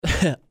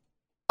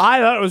I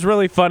thought it was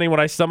really funny when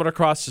I stumbled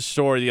across the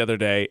story the other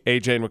day,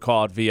 AJ and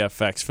McCall at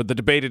VFX, for the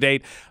debate at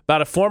 8,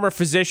 about a former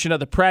physician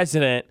of the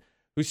president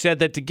who said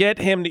that to get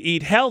him to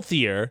eat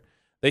healthier,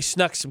 they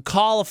snuck some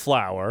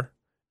cauliflower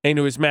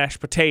into his mashed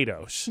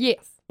potatoes.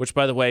 Yes. Which,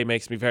 by the way,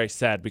 makes me very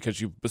sad because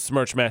you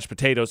besmirch mashed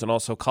potatoes, and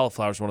also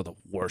cauliflower is one of the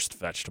worst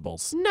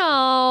vegetables.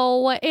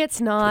 No,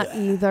 it's not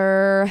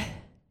either.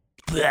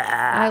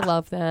 I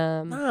love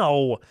them.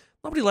 No,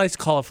 nobody likes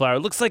cauliflower.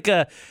 It looks like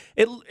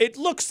it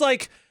looks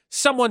like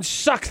someone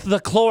sucked the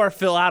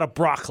chlorophyll out of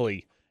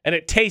broccoli, and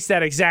it tastes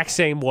that exact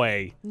same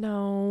way.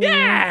 No.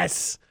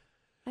 Yes.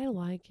 I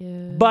like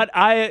it. But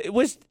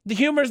the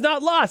humor's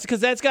not lost because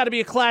that's got to be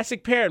a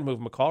classic parent move,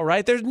 McCall,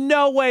 right? There's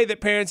no way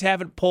that parents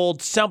haven't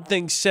pulled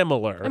something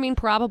similar. I mean,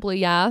 probably,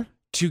 yeah.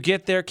 To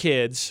get their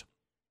kids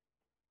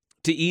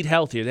to eat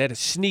healthier. They had to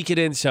sneak it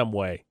in some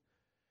way.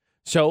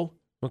 So,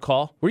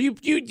 McCall, were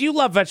you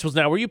love vegetables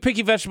now? Were you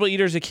picky vegetable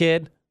eater as a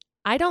kid?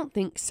 I don't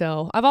think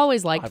so. I've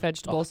always liked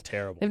vegetables.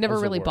 Terrible. They've never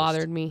Those are really worst.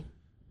 bothered me.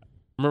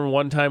 I remember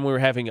one time we were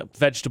having a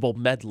vegetable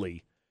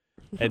medley.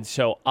 And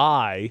so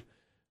I,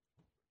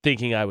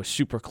 thinking I was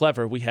super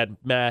clever, we had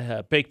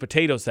baked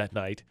potatoes that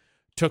night,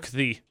 took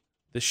the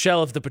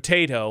shell of the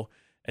potato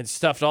and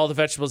stuffed all the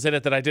vegetables in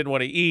it that I didn't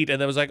want to eat. And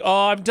then was like,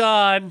 oh, I'm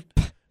done.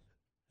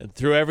 And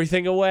threw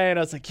everything away. And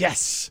I was like,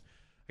 yes,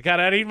 I got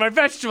to eat my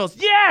vegetables.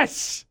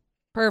 Yes.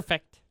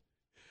 Perfect.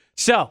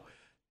 So,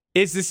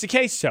 is this the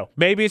case? So,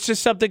 maybe it's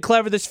just something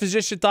clever this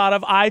physician thought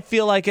of. I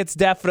feel like it's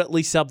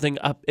definitely something,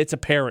 it's a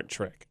parent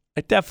trick.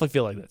 I definitely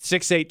feel like that.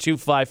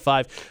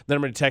 68255. Then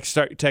I'm going to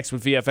start your text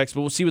with VFX,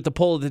 but we'll see what the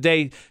poll of the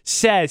day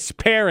says.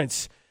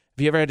 Parents,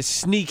 have you ever had to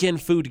sneak in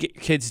food to get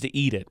your kids to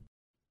eat it?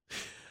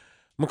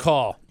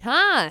 McCall.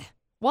 Huh?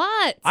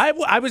 What?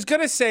 I was going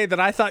to say that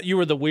I thought you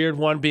were the weird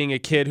one being a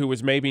kid who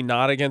was maybe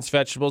not against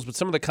vegetables, but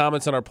some of the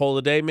comments on our poll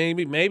of the day,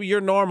 maybe you're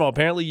normal.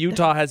 Apparently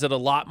Utah has it a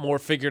lot more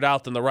figured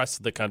out than the rest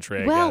of the country,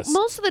 I guess. Well,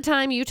 most of the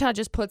time Utah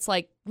just puts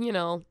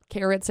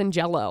carrots and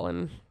Jell-O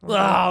and...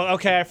 Oh,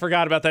 okay, I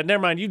forgot about that.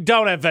 Never mind. You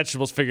don't have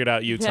vegetables figured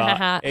out,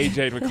 Utah.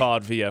 AJ McCall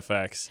at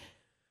VFX.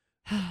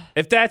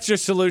 If that's your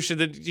solution,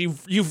 then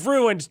you've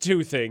ruined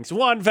two things.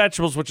 One,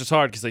 vegetables, which is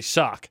hard because they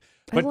suck.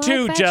 But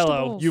two,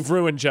 Jell-O. You've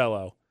ruined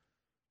Jell-O.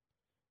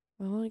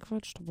 I like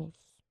vegetables.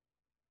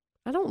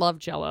 I don't love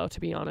Jell-O, to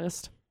be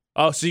honest.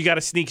 Oh, so you got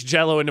to sneak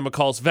Jell-O into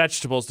McCall's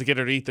vegetables to get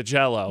her to eat the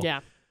Jell-O.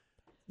 Yeah.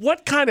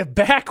 What kind of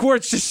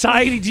backwards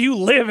society do you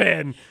live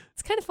in?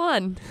 It's kind of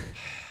fun.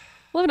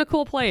 Live in a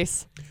cool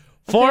place.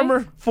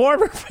 Okay?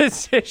 Former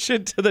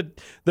physician to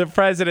the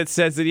president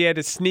says that he had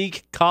to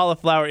sneak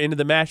cauliflower into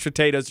the mashed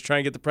potatoes to try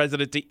and get the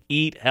president to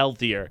eat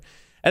healthier.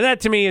 And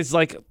that to me is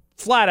like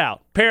flat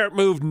out parent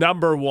move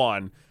number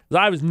one.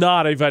 I was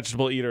not a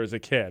vegetable eater as a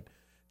kid.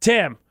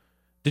 Tim,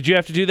 did you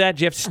have to do that?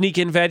 Did you have to sneak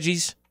in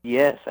veggies?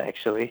 Yes,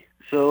 actually.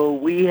 So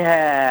we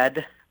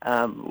had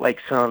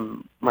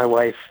my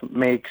wife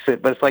makes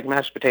it, but it's like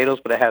mashed potatoes,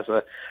 but it has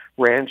a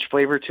ranch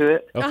flavor to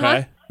it.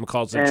 Okay.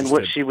 McCall's interested. And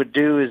what she would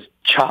do is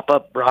chop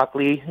up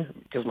broccoli,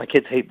 because my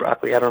kids hate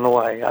broccoli. I don't know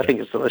why. I think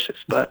it's delicious.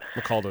 But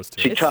McCall does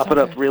too. She'd chop it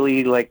up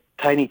really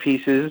tiny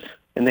pieces,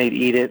 and they'd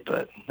eat it,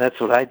 but that's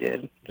what I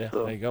did. Yeah,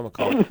 so. There you go,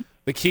 McCall.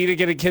 The key to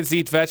getting kids to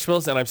eat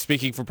vegetables, and I'm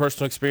speaking from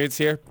personal experience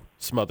here,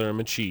 smother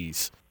them in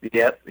cheese.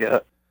 Yep.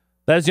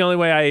 That's the only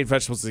way I ate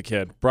vegetables as a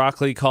kid.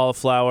 Broccoli,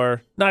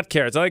 cauliflower, not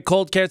carrots. I like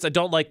cold carrots. I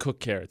don't like cooked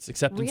carrots,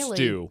 except in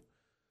stew.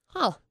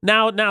 Huh.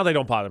 Now they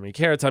don't bother me.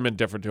 Carrots I'm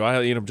indifferent to.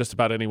 I eat them just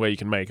about any way you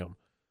can make them.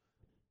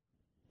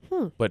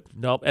 But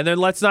nope. And then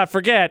let's not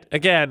forget,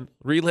 again,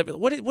 relive.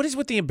 What is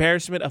with the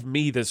embarrassment of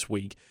me this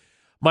week?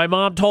 My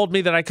mom told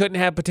me that I couldn't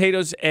have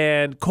potatoes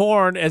and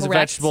corn as a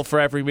vegetable for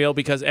every meal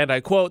because, and I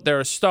quote, they're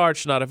a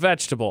starch, not a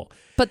vegetable.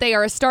 But they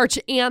are a starch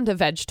and a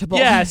vegetable.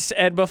 Yes,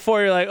 and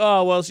before you're like,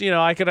 oh, well,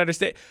 I could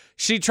understand.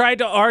 She tried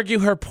to argue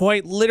her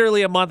point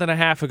literally a month and a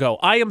half ago.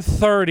 I am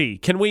 30.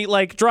 Can we,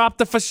 drop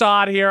the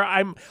facade here?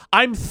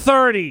 I'm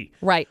 30.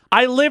 Right.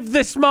 I lived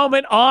this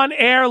moment on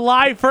air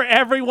live for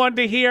everyone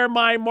to hear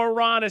my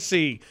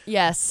moronacy.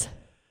 Yes.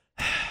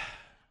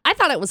 I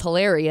thought it was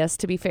hilarious,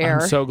 to be fair.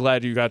 I'm so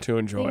glad you got to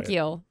enjoy it. Thank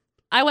you.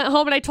 I went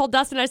home and I told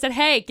Dustin, I said,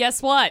 hey,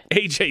 guess what?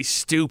 AJ's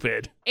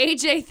stupid.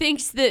 AJ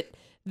thinks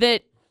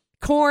that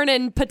corn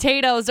and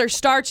potatoes are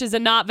starches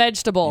and not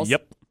vegetables.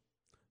 Yep.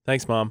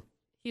 Thanks, Mom.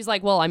 He's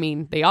like, well, I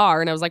mean, they are.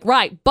 And I was like,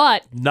 right,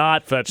 but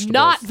not vegetables.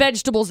 Not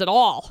vegetables at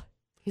all.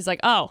 He's like,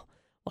 oh,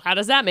 well, how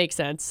does that make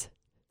sense?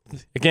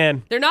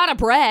 Again. They're not a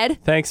bread.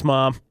 Thanks,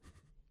 Mom.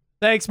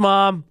 Thanks,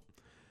 Mom.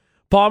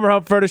 Palmer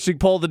Home Furnishing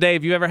poll of the day.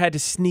 Have you ever had to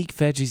sneak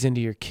veggies into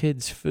your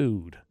kids'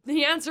 food?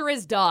 The answer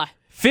is duh.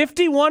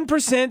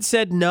 51%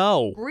 said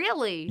no.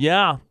 Really?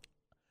 Yeah.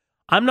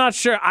 I'm not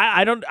sure.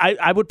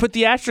 I would put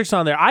the asterisk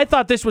on there. I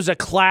thought this was a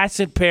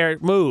classic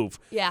parent move.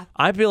 Yeah.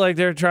 I feel like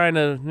they're trying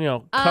to,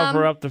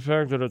 cover up the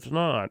fact that it's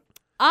not.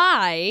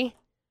 I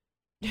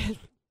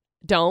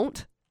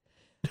don't.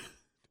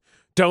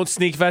 Don't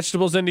sneak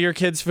vegetables into your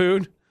kids'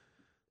 food?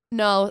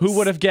 No. Who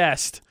would have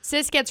guessed?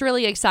 Sis gets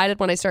really excited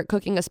when I start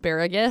cooking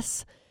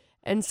asparagus.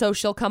 And so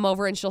she'll come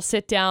over and she'll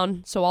sit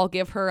down. So I'll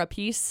give her a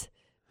piece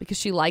because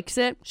she likes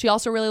it. She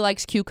also really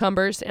likes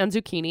cucumbers and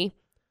zucchini.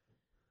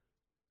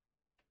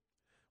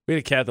 We had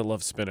a cat that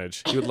loved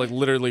spinach. He would like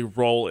literally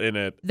roll in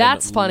it.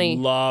 That's and funny.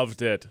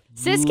 Loved it.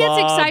 Sis gets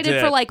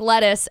excited for like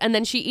lettuce, and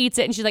then she eats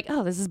it, and she's like,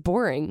 "Oh, this is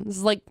boring. This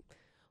is like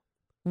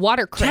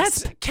water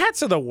crisp."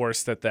 Cats are the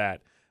worst at that.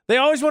 They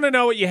always want to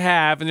know what you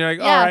have, and you're like,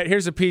 Yeah. all right,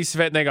 here's a piece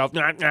of it, and they go,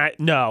 nah, nah,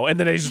 no, and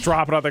then they just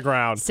drop it on the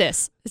ground.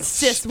 Sis,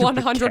 Stupid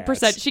 100%.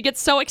 cats. She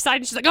gets so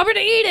excited. She's like, "I'm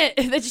gonna eat it,"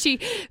 and then she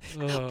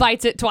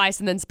bites it twice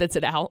and then spits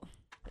it out.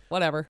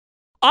 Whatever.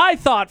 I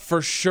thought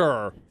for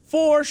sure,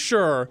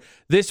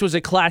 this was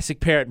a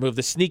classic parent move,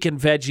 the sneaking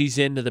veggies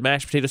into the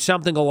mashed potatoes,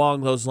 something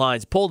along those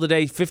lines. Poll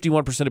today,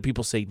 51% of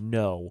people say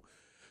no.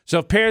 So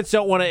if parents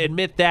don't want to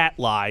admit that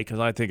lie, because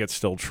I think it's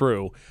still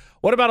true,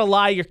 what about a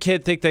lie your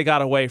kid think they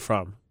got away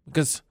from?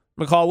 Because,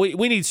 McCall,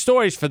 we need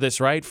stories for this,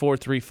 right?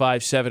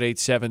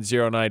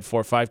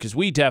 435-787-0945, because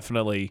we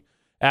definitely,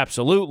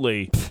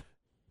 absolutely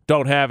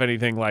don't have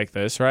anything like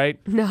this, right?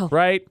 No.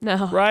 Right?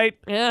 No. Right?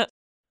 Yeah.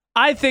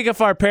 I think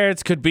if our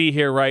parents could be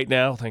here right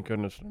now, thank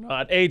goodness they're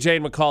not. AJ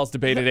and McCall's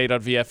debate at 8 on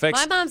VFX.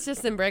 My mom's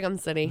just in Brigham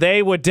City.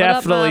 They would What up,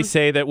 definitely Mom?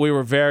 say that we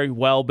were very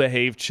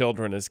well-behaved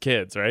children as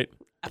kids, right?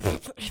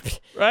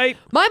 Right?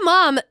 My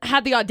mom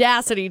had the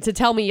audacity to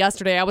tell me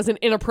yesterday I was an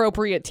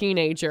inappropriate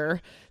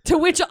teenager, to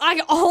which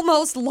I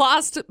almost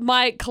lost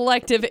my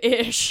collective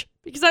ish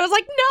because I was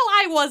like, "No,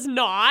 I was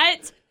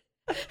not.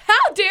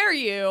 How dare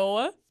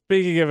you?"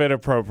 Speaking of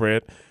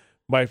inappropriate,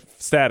 my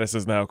status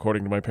is now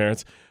according to my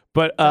parents.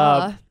 But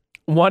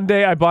one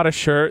day I bought a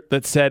shirt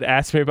that said,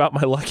 "Ask me about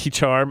my Lucky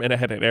Charm," and it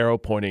had an arrow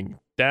pointing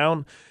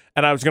down.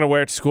 And I was going to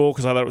wear it to school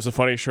because I thought it was the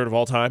funniest shirt of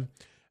all time.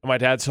 And my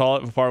dad saw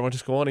it before I went to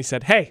school, and he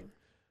said, "Hey,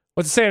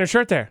 what's it say on your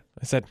shirt there?"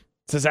 I said,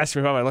 "It says, ask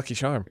me about my Lucky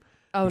Charm."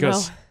 Oh, He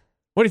goes, no.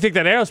 "What do you think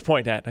that arrow's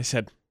pointing at?" I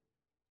said,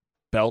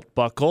 "Belt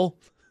buckle."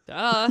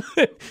 Duh.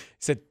 He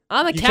said,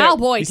 I'm a "You can't-"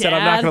 cowboy, He said,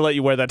 "I'm not Dad. going to let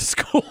you wear that to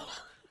school."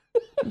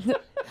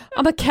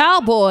 I'm a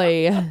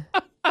cowboy.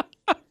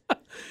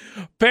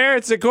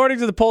 Parents, according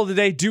to the poll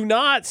today, do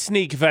not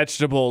sneak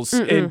vegetables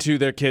into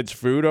their kids'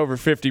 food. Over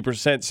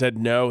 50% said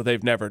no,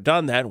 they've never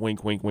done that.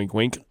 Wink, wink, wink,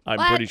 wink. I'm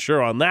What? pretty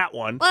sure on that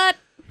one. What?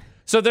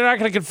 So they're not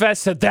going to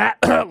confess to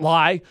that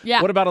lie.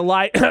 Yeah. What about a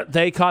lie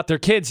they caught their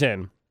kids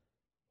in?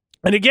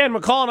 And again,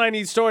 McCall and I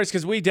need stories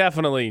because we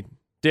definitely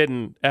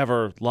didn't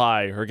ever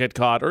lie or get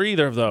caught or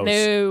either of those.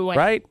 No.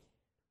 Right?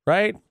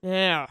 Right?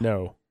 Yeah.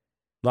 No.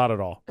 Not at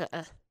all.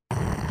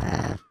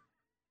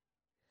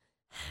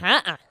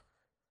 Uh-uh.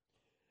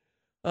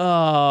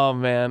 Oh,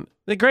 man.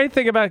 The great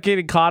thing about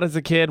getting caught as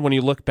a kid when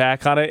you look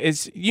back on it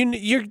is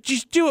you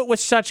just do it with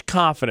such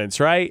confidence,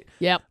 right?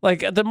 Yep.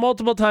 Like the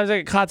multiple times I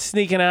get caught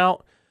sneaking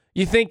out,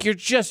 you think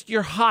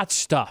you're hot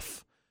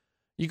stuff.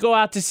 You go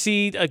out to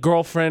see a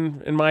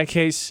girlfriend, in my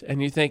case,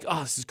 and you think,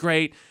 "Oh, this is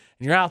great."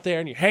 And you're out there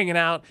and you're hanging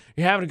out.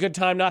 You're having a good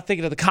time, not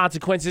thinking of the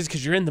consequences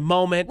because you're in the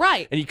moment.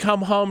 Right. And you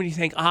come home and you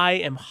think, "I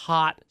am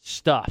hot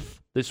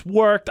stuff. This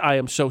worked. I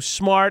am so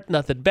smart.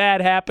 Nothing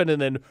bad happened."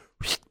 And then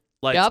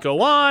lights Yep.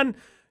 go on.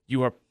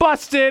 You are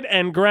busted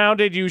and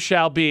grounded you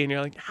shall be. And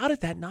you're like, how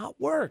did that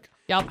not work?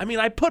 Yep. I mean,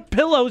 I put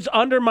pillows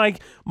under my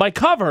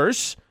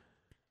covers.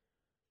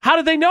 How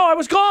did they know I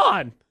was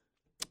gone?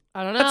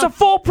 I don't know. That's a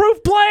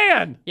foolproof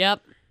plan.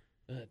 Yep.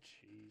 Oh,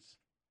 jeez.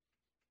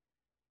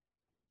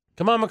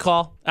 Come on,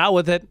 McCall. Out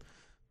with it.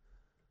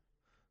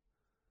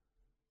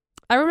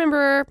 I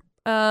remember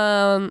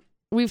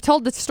we've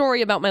told the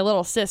story about my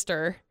little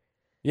sister.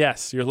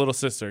 Yes, your little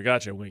sister.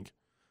 Gotcha, wink.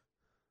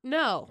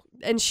 No.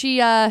 And she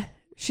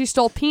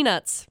stole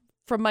peanuts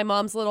from my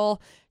mom's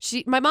little.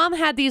 My mom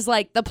had these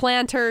like the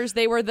planters.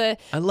 They were the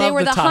I love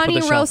the top honey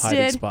of the shelf hiding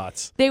roasted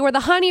spots. They were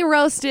the honey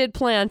roasted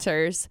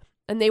planters,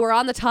 and they were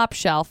on the top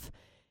shelf.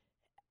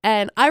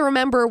 And I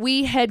remember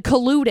we had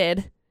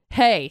colluded,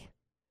 "Hey,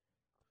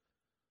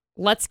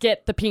 let's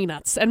get the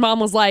peanuts." And Mom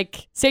was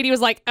like, Sadie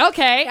was like,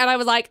 "Okay," and I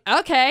was like,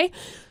 "Okay."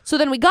 So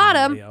then we got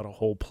them. Lay out a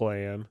whole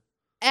plan.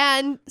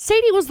 And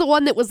Sadie was the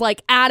one that was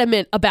like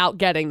adamant about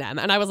getting them.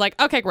 And I was like,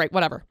 "Okay, great,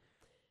 whatever."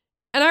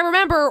 And I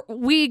remember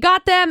we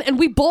got them and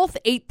we both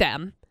ate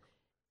them.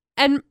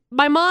 And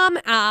my mom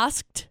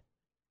asked,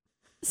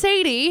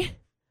 "Sadie,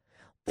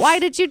 why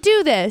did you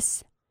do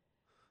this?"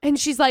 And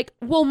she's like,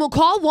 "Well,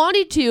 McCall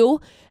wanted to.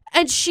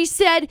 And she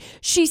said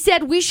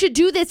we should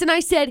do this." And I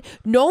said,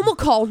 "No,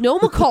 McCall, no,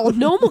 McCall,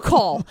 no,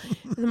 McCall."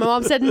 And my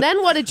mom said, "And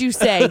then what did you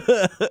say?"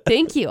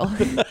 "Thank you."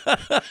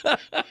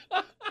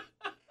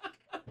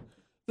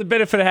 The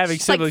benefit of having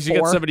She's like siblings, you get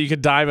 4, somebody you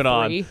can diamond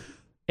on.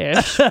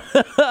 3-ish.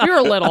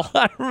 You're little.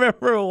 I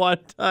remember one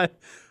time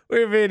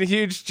we were being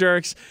huge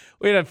jerks.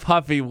 We had a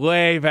puppy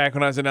way back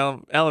when I was in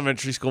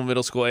elementary school,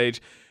 middle school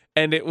age,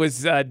 and it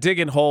was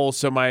digging holes.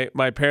 So my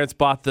parents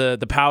bought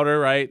the powder,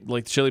 right?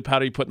 Like the chili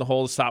powder you put in the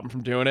hole to stop them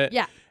from doing it.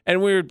 Yeah.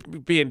 And we were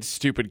being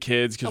stupid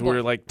kids because we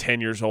were like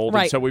 10 years old.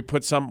 Right. And so we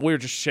were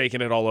just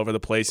shaking it all over the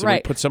place. And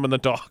Right. we put some in the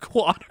dog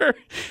water.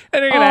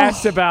 And they got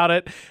asked about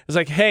it. It was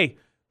like, "Hey,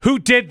 who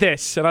did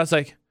this?" And I was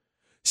like,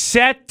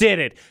 "Seth did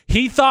it.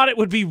 He thought it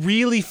would be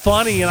really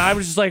funny." And I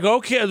was just like,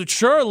 "Okay,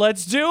 sure,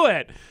 let's do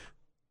it."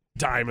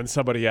 diming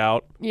somebody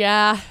out,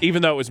 Yeah.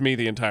 even though it was me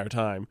the entire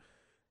time.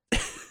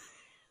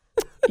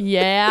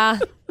 Yeah.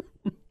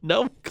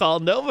 No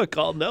McCall, no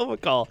McCall, no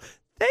McCall.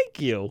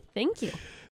 Thank you. Thank you.